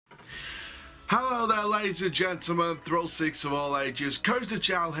Hello there, ladies and gentlemen, thrill seekers of all ages. Coaster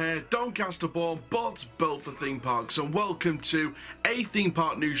Chow here, Doncaster born but built for theme parks, and welcome to a Theme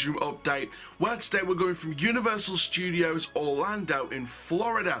Park Newsroom update, where today we're going from Universal Studios Orlando in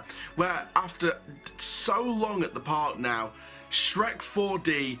Florida, where after so long at the park now, Shrek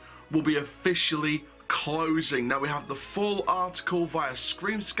 4D will be officially closing. Now we have the full article via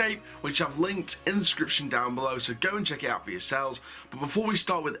Screamscape, which I've linked in the description down below, so go and check it out for yourselves. But before we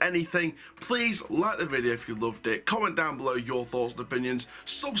start with anything, please like the video if you loved it, comment down below your thoughts and opinions,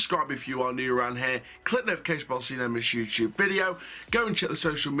 subscribe if you are new around here, click the notification bell so you never miss a YouTube video, go and check the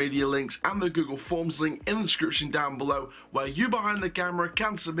social media links and the Google Forms link in the description down below, where you behind the camera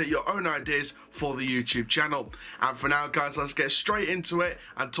can submit your own ideas for the YouTube channel. And for now guys, let's get straight into it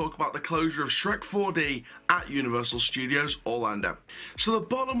and talk about the closure of Shrek 4D at Universal Studios Orlando. So the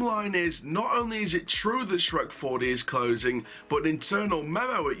bottom line is, not only is it true that Shrek 4D is closing, but an internal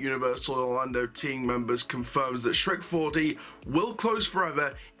memo at Universal Orlando team members confirms that Shrek 4D will close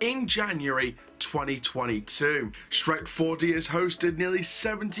forever in January 2022. Shrek 4D has hosted nearly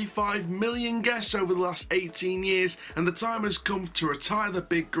 75 million guests over the last 18 years, and the time has come to retire the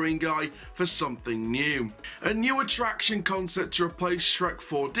big green guy for something new. A new attraction concept to replace Shrek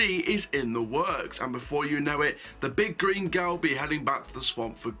 4D is in the works, and before you know it, the big green guy will be heading back to the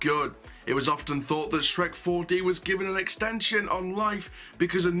swamp for good. It was often thought that Shrek 4D was given an extension on life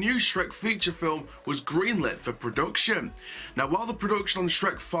because a new Shrek feature film was greenlit for production. Now, while the production on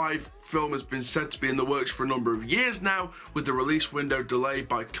Shrek 5 film has been said to be in the works for a number of years now, with the release window delayed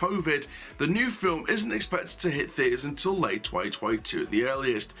by COVID, the new film isn't expected to hit theatres until late 2022 at the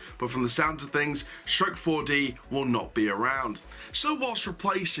earliest. But from the sounds of things, Shrek 4D will not be around. So what's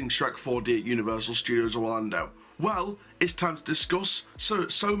replacing Shrek 4D at Universal Studios Orlando? Well, it's time to discuss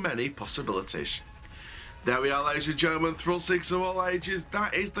so many possibilities. There we are, ladies and gentlemen, thrill seekers of all ages.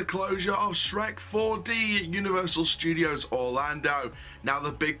 That is the closure of Shrek 4D at Universal Studios Orlando. Now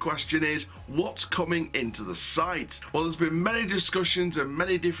the big question is, what's coming into the site? Well, there's been many discussions and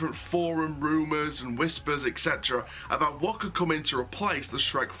many different forum rumours and whispers, etc. about what could come in to replace the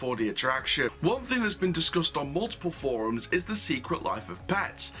Shrek 4D attraction. One thing that's been discussed on multiple forums is the Secret Life of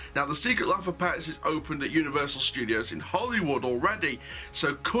Pets. Now the Secret Life of Pets is opened at Universal Studios in Hollywood already,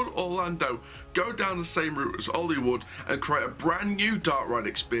 so could Orlando go down the same route as Hollywood and create a brand new dark ride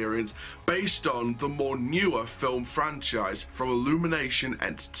experience based on the more newer film franchise from Illumination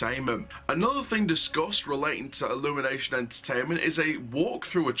Entertainment? Another thing discussed relating to Illumination Entertainment is a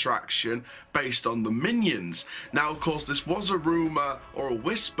walkthrough attraction based on the Minions. Now, of course, this was a rumour or a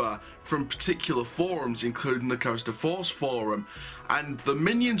whisper from particular forums, including the Coaster Force forum, and the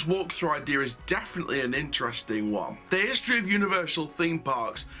Minions walkthrough idea is definitely an interesting one. The history of Universal theme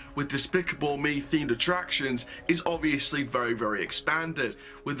parks with Despicable Me themed attractions is obviously very expanded,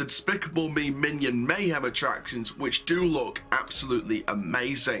 with the Despicable Me Minion Mayhem attractions, which do look absolutely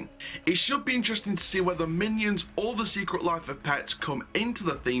amazing. It should be interesting to see whether Minions or the Secret Life of Pets come into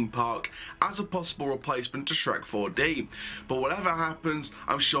the theme park as a possible replacement to Shrek 4D. But whatever happens,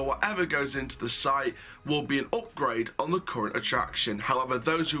 I'm sure whatever goes into the site will be an upgrade on the current attraction. However,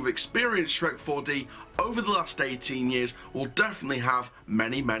 those who've experienced Shrek 4D over the last 18 years will definitely have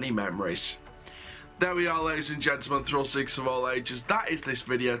many memories. There we are, ladies and gentlemen, thrill seekers of all ages. That is this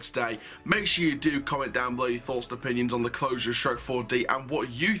video today. Make sure you do comment down below your thoughts and opinions on the closure of Shrek 4D and what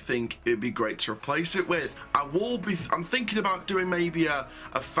you think it would be great to replace it with. I'm thinking about doing maybe a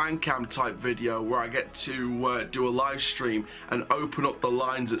fan cam type video where I get to do a live stream and open up the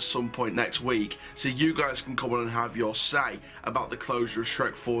lines at some point next week, so you guys can come on and have your say about the closure of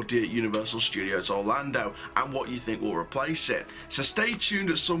Shrek 4D at Universal Studios Orlando and what you think will replace it. So stay tuned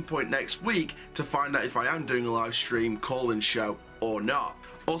at some point next week to find out if I am doing a live stream call-in show or not.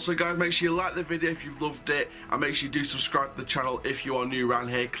 Also guys, make sure you like the video if you've loved it, and make sure you do subscribe to the channel if you are new around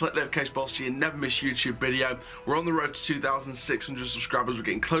here. Click the notification bell so you never miss a YouTube video. We're on the road to 2,600 subscribers. We're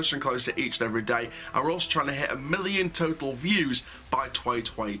getting closer and closer each and every day, and we're also trying to hit 1 million total views by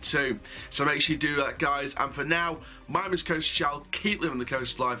 2022. So make sure you do that, guys. And for now, my name is Coaster Chow. Keep living the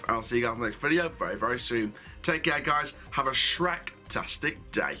coast life, and I'll see you guys in the next video very soon. Take care, guys. Have a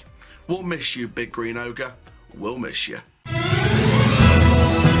Shrek-tastic day. We'll miss you, Big Green Ogre. We'll miss you.